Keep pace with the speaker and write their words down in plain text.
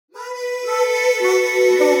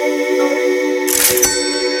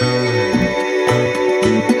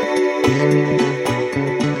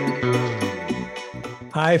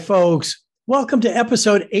Hi, folks. Welcome to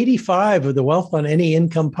episode 85 of the Wealth on Any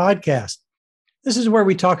Income podcast. This is where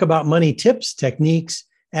we talk about money tips, techniques,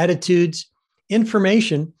 attitudes,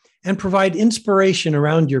 information, and provide inspiration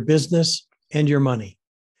around your business and your money.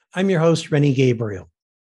 I'm your host, Rennie Gabriel.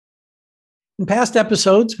 In past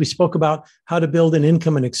episodes, we spoke about how to build an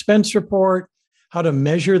income and expense report, how to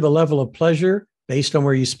measure the level of pleasure based on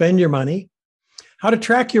where you spend your money, how to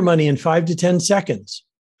track your money in 5 to 10 seconds,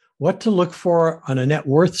 what to look for on a net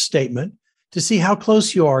worth statement to see how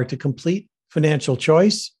close you are to complete financial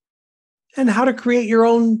choice, and how to create your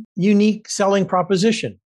own unique selling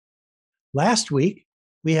proposition. Last week,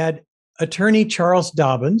 we had attorney Charles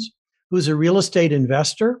Dobbins, who's a real estate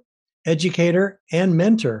investor, educator, and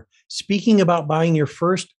mentor, speaking about buying your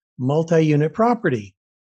first multi-unit property.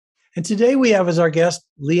 And today we have as our guest,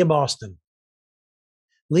 Liam Austin.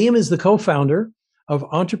 Liam is the co-founder of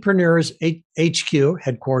Entrepreneurs HQ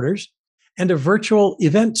headquarters and a virtual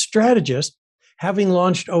event strategist, having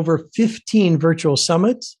launched over 15 virtual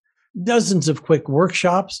summits, dozens of quick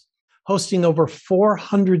workshops, hosting over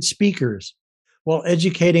 400 speakers, while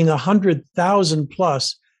educating 100,000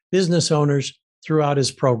 plus business owners throughout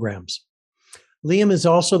his programs. Liam is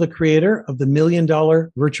also the creator of the $1 Million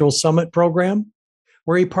Virtual Summit program,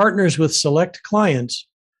 where he partners with select clients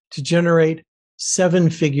to generate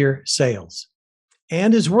 7-figure sales.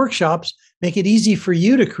 And his workshops make it easy for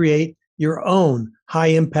you to create your own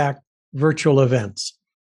high-impact virtual events.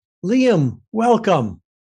 Liam, welcome.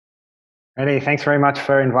 Eddie, thanks very much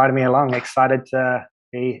for inviting me along. Excited to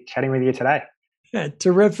be chatting with you today. Yeah,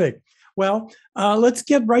 terrific. Well, let's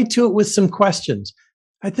get right to it with some questions.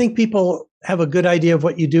 I think people have a good idea of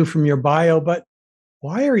what you do from your bio, but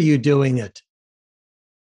why are you doing it?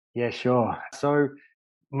 Yeah, sure. So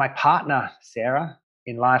my partner, Sarah,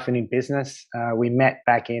 in life and in business, we met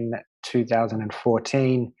back in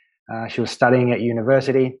 2014. She was studying at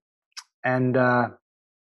university, and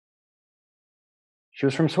she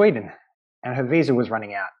was from Sweden, and her visa was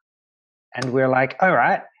running out. And we're like, all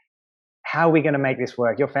right, how are we going to make this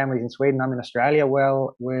work? Your family's in Sweden, I'm in Australia.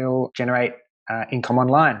 Well, we'll generate income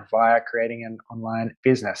online via creating an online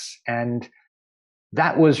business. And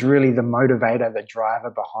that was really the motivator, the driver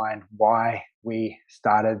behind why we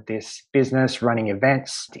started this business, running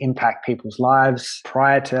events to impact people's lives.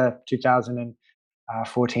 Prior to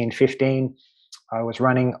 2014, 15, I was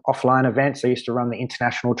running offline events. I used to run the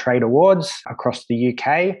International Trade Awards across the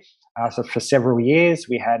UK. So for several years,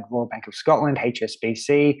 we had Royal Bank of Scotland,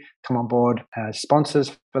 HSBC, come on board as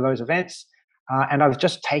sponsors for those events. And I've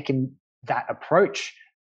just taken that approach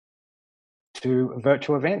to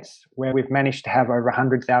virtual events, where we've managed to have over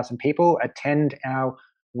 100,000 people attend our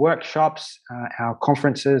workshops, our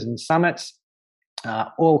conferences and summits,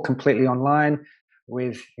 all completely online,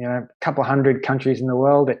 with a couple of hundred countries in the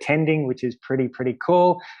world attending, which is pretty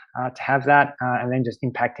cool to have that, and then just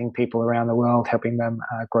impacting people around the world, helping them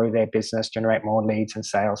grow their business, generate more leads and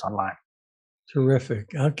sales online. Terrific.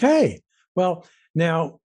 Okay. Well,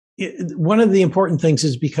 now, one of the important things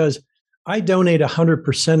is because I donate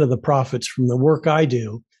 100% of the profits from the work I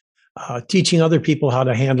do, teaching other people how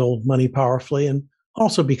to handle money powerfully and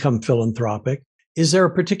also become philanthropic. Is there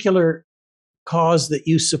a particular cause that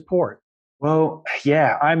you support? Well,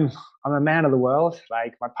 yeah, I'm a man of the world.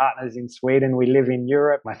 Like, my partner's in Sweden, we live in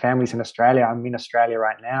Europe, my family's in Australia. I'm in Australia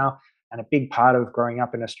right now. And a big part of growing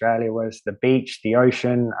up in Australia was the beach, the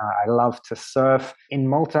ocean. I love to surf. In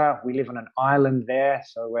Malta, we live on an island there,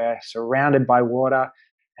 so we're surrounded by water.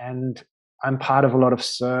 And I'm part of a lot of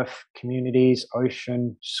surf communities,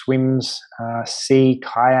 ocean, swims, sea,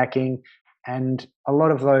 kayaking. And a lot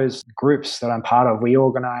of those groups that I'm part of, we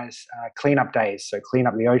organize cleanup days. So clean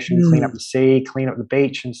up the ocean, clean up the sea, clean up the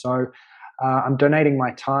beach. And so I'm donating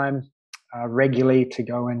my time regularly to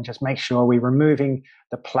go and just make sure we're removing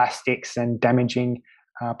the plastics and damaging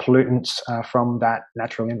pollutants from that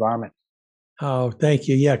natural environment. Oh, thank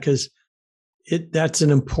you. Yeah, because that's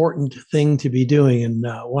an important thing to be doing. And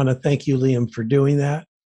I want to thank you, Liam, for doing that.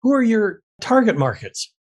 Who are your target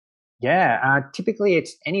markets? Yeah, typically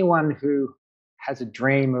it's anyone who has a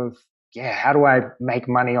dream of, how do I make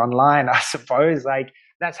money online? I suppose, like,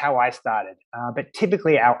 that's how I started. But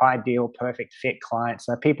typically our ideal perfect fit clients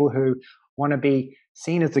are people who want to be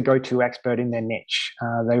seen as the go-to expert in their niche.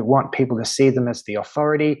 They want people to see them as the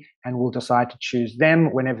authority and will decide to choose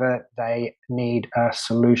them whenever they need a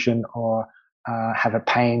solution or have a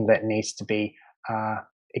pain that needs to be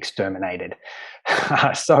exterminated.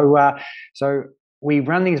 So we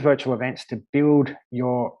run these virtual events to build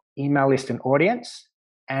your email list and audience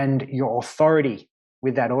and your authority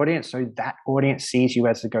with that audience, so that audience sees you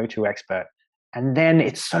as the go-to expert. And then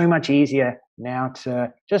it's so much easier now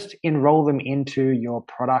to just enroll them into your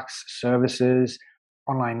products, services,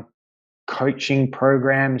 online coaching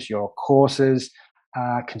programs, your courses,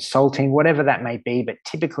 consulting, whatever that may be. But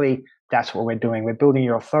typically, that's what we're doing. We're building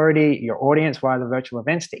your authority, your audience via the virtual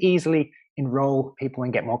events to easily enroll people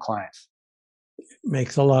and get more clients.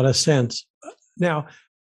 Makes a lot of sense. Now,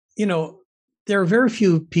 there are very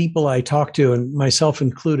few people I talk to, and myself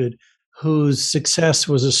included, whose success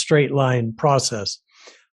was a straight line process.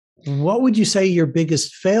 What would you say your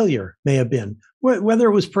biggest failure may have been, whether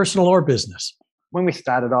it was personal or business? When we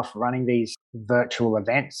started off running these virtual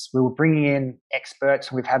events, we were bringing in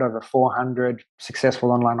experts. We've had over 400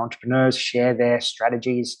 successful online entrepreneurs share their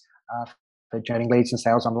strategies for generating leads and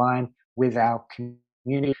sales online with our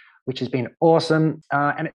community, which has been awesome.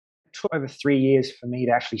 And it took over 3 years for me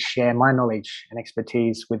to actually share my knowledge and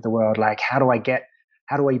expertise with the world. Like, how do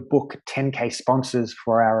we book 10K sponsors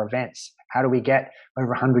for our events? How do we get over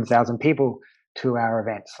 100,000 people to our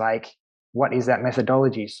events? Like, what is that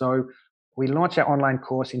methodology? So we launched our online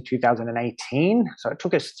course in 2018. So it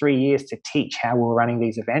took us 3 years to teach how we were running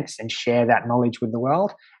these events and share that knowledge with the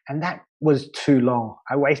world. And that was too long.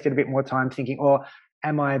 I wasted a bit more time thinking,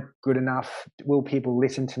 am I good enough? Will people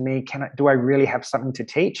listen to me? Do I really have something to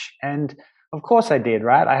teach? And of course I did,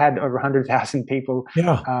 right? I had over 100,000 people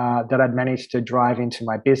that I'd managed to drive into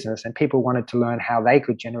my business, and people wanted to learn how they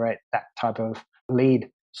could generate that type of lead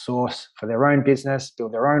source for their own business,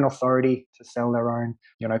 build their own authority to sell their own,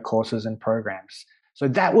 courses and programs. So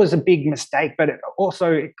that was a big mistake, but it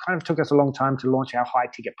kind of took us a long time to launch our high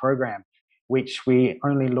ticket program, which we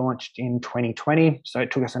only launched in 2020. So it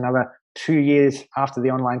took us another 2 years after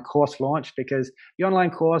the online course launched, because the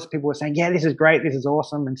online course, people were saying, yeah, this is great, this is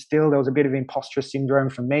awesome. And still there was a bit of imposter syndrome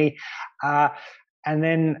for me. And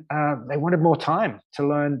then they wanted more time to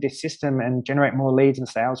learn this system and generate more leads and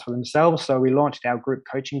sales for themselves. So we launched our group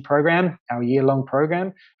coaching program, our year-long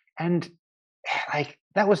program. And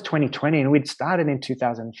that was 2020, and we'd started in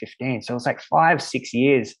 2015. So it was like 5-6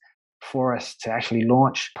 years for us to actually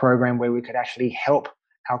launch a program where we could actually help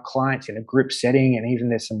our clients in a group setting, and even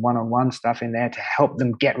there's some one-on-one stuff in there to help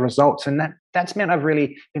them get results. And that's meant I've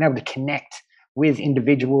really been able to connect with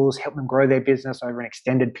individuals, help them grow their business over an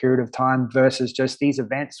extended period of time, versus just these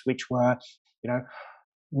events, which were,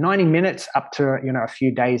 90 minutes up to, a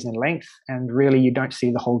few days in length. And really, you don't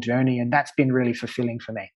see the whole journey. And that's been really fulfilling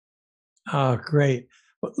for me. Oh, great.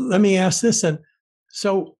 Well, let me ask this then.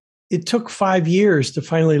 So it took 5 years to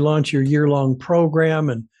finally launch your year-long program,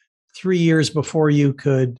 and 3 years before you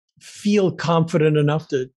could feel confident enough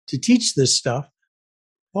to teach this stuff.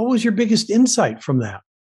 What was your biggest insight from that?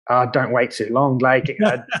 Don't wait too long.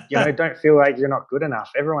 Don't feel like you're not good enough.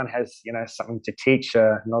 Everyone has, something to teach,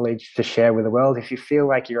 knowledge to share with the world. If you feel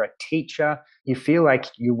like you're a teacher, you feel like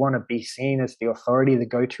you want to be seen as the authority, the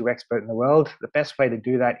go-to expert in the world, the best way to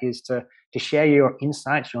do that is to share your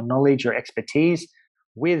insights, your knowledge, your expertise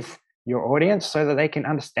with your audience, so that they can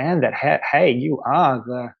understand that, hey, you are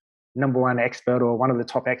the number one expert, or one of the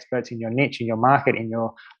top experts in your niche, in your market, in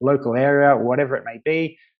your local area, whatever it may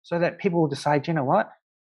be, so that people will decide, you know what?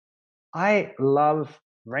 I love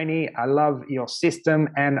Rainy, I love your system,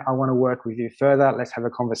 and I want to work with you further. Let's have a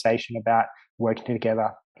conversation about working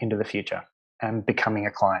together into the future and becoming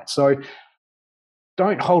a client. So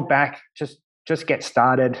don't hold back. Just get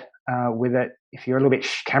started with it. If you're a little bit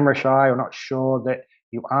camera shy or not sure that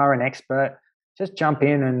you are an expert, just jump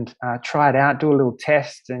in and try it out, do a little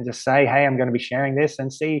test, and just say, hey, I'm going to be sharing this,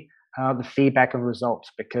 and see the feedback and results.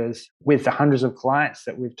 Because with the hundreds of clients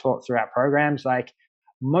that we've taught through our programs, like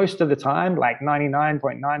most of the time, like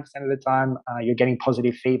 99.9% of the time, you're getting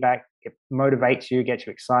positive feedback. It motivates you, gets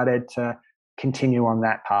you excited to continue on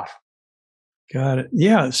that path. Got it.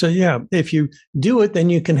 Yeah. So if you do it, then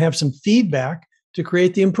you can have some feedback to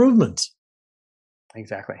create the improvements.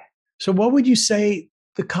 Exactly. So what would you say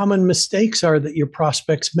the common mistakes are that your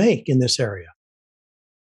prospects make in this area?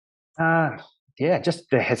 Just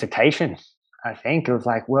the hesitation, I think, of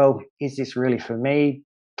like, well, is this really for me?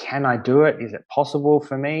 Can I do it? Is it possible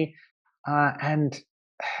for me? And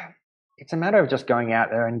it's a matter of just going out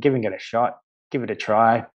there and giving it a shot, give it a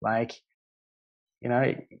try. Like,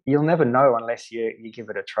 you'll never know unless you give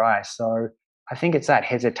it a try. So I think it's that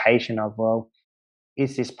hesitation of, well,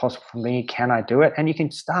 is this possible for me? Can I do it? And you can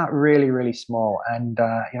start really, really small. And,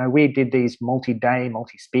 we did these multi-day,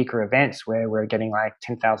 multi-speaker events where we're getting like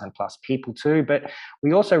 10,000 plus people too. But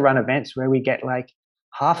we also run events where we get like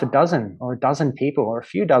half a dozen or a dozen people or a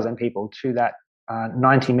few dozen people to that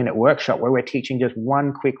 90-minute workshop, where we're teaching just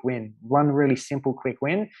one quick win, one really simple quick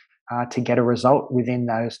win to get a result within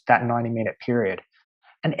that 90-minute period.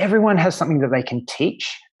 And everyone has something that they can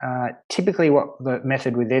teach. typically what the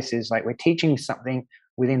method with this is, like, we're teaching something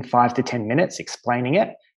within 5 to 10 minutes, explaining it,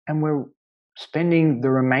 and we're spending the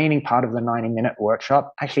remaining part of the 90-minute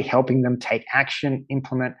workshop actually helping them take action,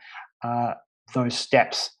 implement those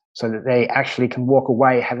steps so that they actually can walk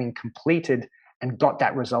away having completed and got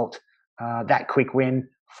that result, that quick win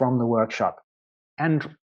from the workshop.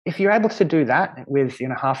 And if you're able to do that with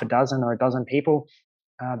half a dozen or a dozen people,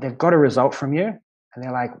 they've got a result from you and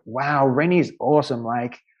they're like, wow, Rennie's awesome.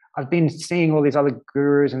 Like, I've been seeing all these other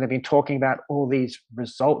gurus and they've been talking about all these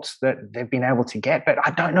results that they've been able to get, but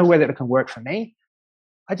I don't know whether it can work for me.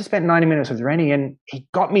 I just spent 90 minutes with Rennie and he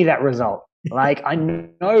got me that result. Like, I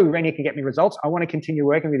know Rennie can get me results. I want to continue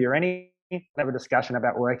working with you, Rennie. Have a discussion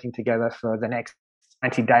about working together for the next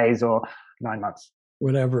 90 days or 9 months.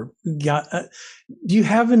 Whatever. Do you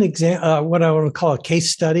have an example, what I want to call a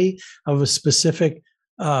case study of a specific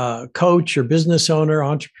coach or business owner,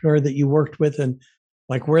 entrepreneur that you worked with, and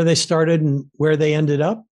like where they started and where they ended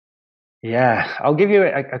up? Yeah, I'll give you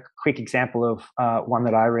a quick example of one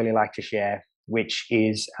that I really like to share, which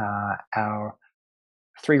is our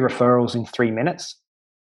 3 referrals in 3 minutes.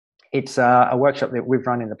 It's a workshop that we've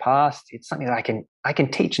run in the past. It's something that I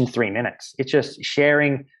can teach in 3 minutes. It's just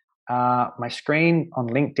sharing my screen on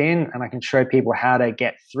LinkedIn, and I can show people how to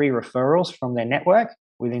get 3 referrals from their network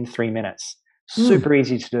within 3 minutes. Super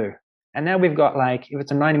easy to do. And now we've got, like, if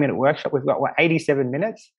it's a 90-minute workshop, we've got 87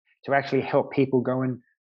 minutes to actually help people going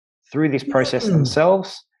through this process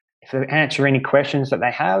themselves, if they answer any questions that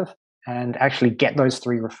they have, and actually get those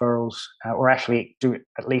 3 referrals, or actually do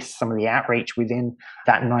at least some of the outreach within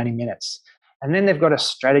that 90 minutes. And then they've got a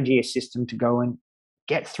strategy, a system to go and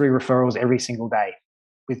get 3 referrals every single day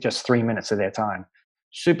with just 3 minutes of their time.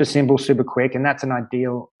 Super simple, super quick, and that's an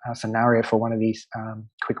ideal scenario for one of these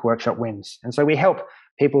quick workshop wins. And so we help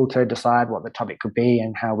people to decide what the topic could be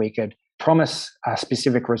and how we could promise a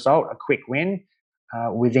specific result, a quick win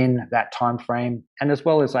within that time frame, and as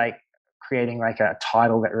well as like creating like a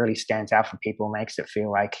title that really stands out for people, makes it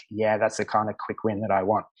feel like, yeah, that's the kind of quick win that I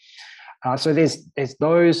want. So there's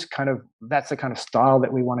those kind of, that's the kind of style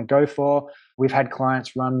that we want to go for. We've had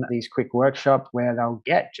clients run these quick workshops where they'll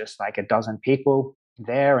get just like a dozen people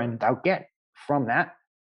there, and they'll get from that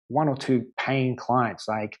 1 or 2 paying clients,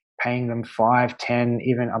 like paying them $5, $10,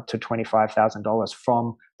 even up to $25,000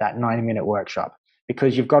 from that 90-minute workshop,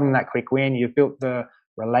 because you've gotten that quick win. You've built the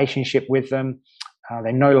relationship with them.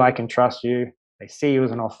 They know, like, and trust you. They see you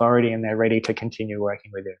as an authority, and they're ready to continue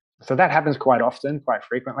working with you. So that happens quite often, quite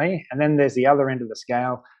frequently. And then there's the other end of the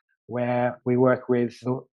scale where we work with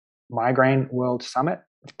the Migraine World Summit.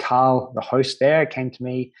 Carl, the host there, came to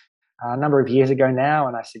me a number of years ago now,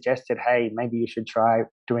 and I suggested, hey, maybe you should try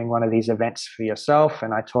doing one of these events for yourself.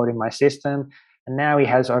 And I taught him my system, and now he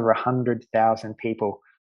has over 100,000 people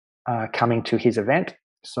coming to his event.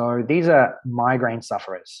 So these are migraine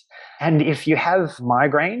sufferers. And if you have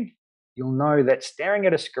migraine, you'll know that staring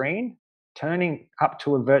at a screen, turning up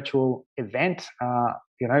to a virtual event,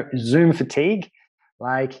 Zoom fatigue,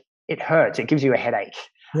 like, it hurts. It gives you a headache.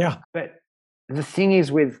 Yeah. But the thing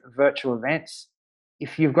is with virtual events,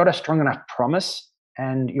 if you've got a strong enough promise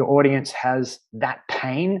and your audience has that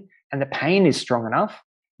pain, and the pain is strong enough,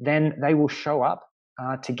 then they will show up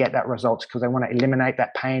to get that results, because they want to eliminate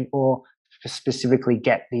that pain or specifically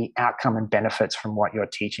get the outcome and benefits from what you're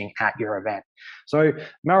teaching at your event. So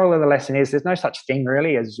moral of the lesson is there's no such thing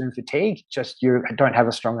really as Zoom fatigue, just you don't have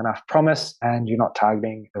a strong enough promise and you're not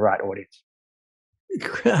targeting the right audience.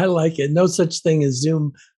 I like it. No such thing as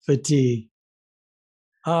Zoom fatigue.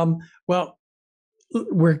 Well,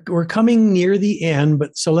 we're coming near the end,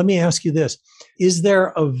 but so let me ask you this. Is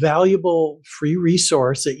there a valuable free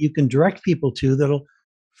resource that you can direct people to that'll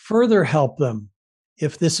further help them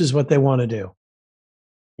if this is what they want to do?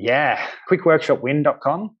 Yeah,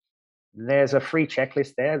 quickworkshopwin.com. There's a free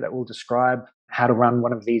checklist there that will describe how to run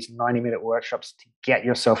one of these 90-minute workshops to get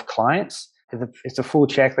yourself clients. It's a full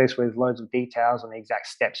checklist with loads of details on the exact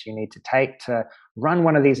steps you need to take to run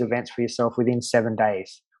one of these events for yourself within 7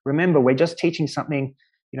 days. Remember, we're just teaching something,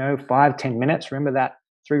 5-10 minutes. Remember that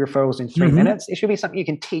 3 referrals in 3 minutes. It should be something you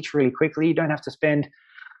can teach really quickly. You don't have to spend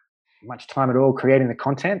much time at all creating the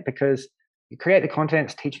content, because you create the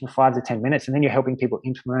content, it's teaching 5 to 10 minutes, and then you're helping people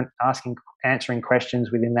implement, answering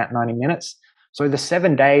questions within that 90 minutes. So the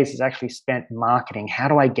 7 days is actually spent marketing. How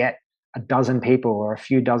do I get a dozen people or a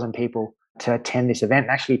few dozen people to attend this event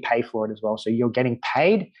and actually pay for it as well? So you're getting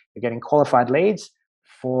paid, you're getting qualified leads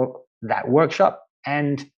for that workshop,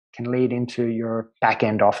 and can lead into your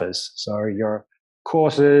back-end offers. So your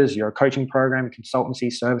courses, your coaching program,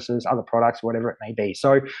 consultancy services, other products, whatever it may be.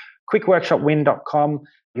 So quickworkshopwin.com.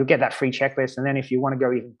 You'll get that free checklist. And then if you want to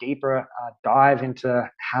go even deeper, dive into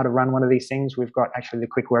how to run one of these things, we've got actually the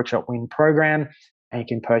Quick Workshop Win program, and you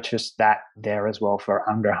can purchase that there as well for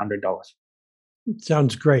under $100.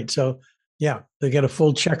 Sounds great. So yeah, they get a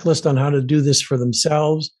full checklist on how to do this for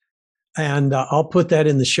themselves. And I'll put that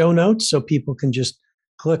in the show notes so people can just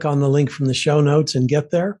click on the link from the show notes and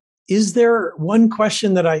get there. Is there one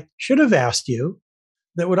question that I should have asked you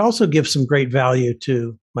that would also give some great value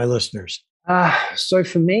to my listeners? So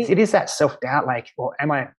for me, it is that self-doubt, like, well,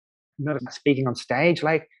 am I not speaking on stage?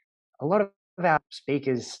 Like, a lot of our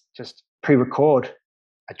speakers just pre-record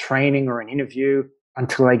a training or an interview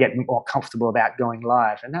until they get more comfortable about going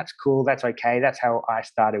live. And that's cool. That's okay. That's how I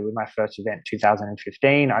started with my first event in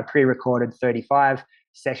 2015. I pre-recorded 35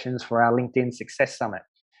 sessions for our LinkedIn Success Summit.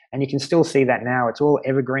 And you can still see that now. It's all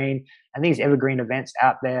evergreen. And these evergreen events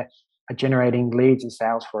out there are generating leads and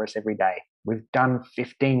sales for us every day. We've done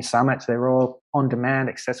 15 summits. They're all on demand,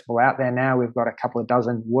 accessible out there now. We've got a couple of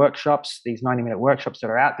dozen workshops, these 90-minute workshops that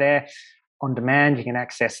are out there on demand. You can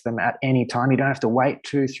access them at any time. You don't have to wait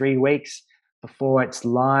 2-3 weeks before it's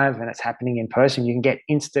live and it's happening in person. You can get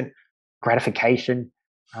instant gratification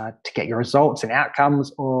to get your results and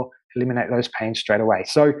outcomes, or eliminate those pains straight away.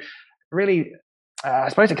 So really, I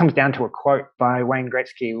suppose it comes down to a quote by Wayne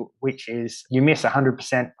Gretzky, which is, you miss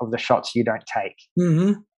 100% of the shots you don't take.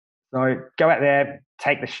 Mm-hmm. So go out there,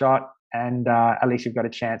 take the shot, and at least you've got a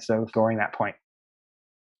chance of scoring that point.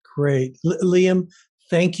 Great. Liam,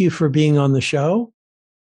 thank you for being on the show.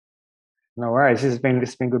 No worries. This has been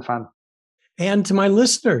good fun. And to my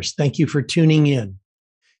listeners, thank you for tuning in.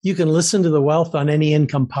 You can listen to the Wealth on Any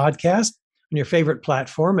Income podcast on your favorite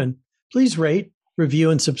platform, and please rate,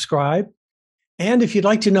 review, and subscribe. And if you'd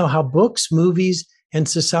like to know how books, movies, and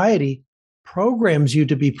society programs you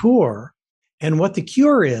to be poor and what the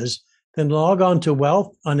cure is, then log on to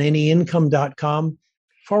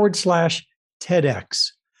wealthonanyincome.com/TEDx.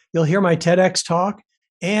 You'll hear my TEDx talk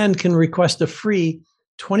and can request a free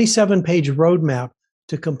 27-page roadmap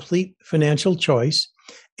to complete financial choice,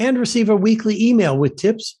 and receive a weekly email with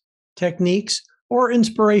tips, techniques, or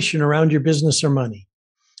inspiration around your business or money.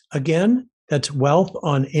 Again, that's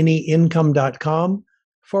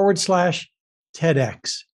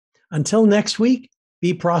wealthonanyincome.com/TEDx. Until next week,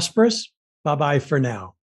 be prosperous. Bye-bye for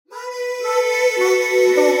now.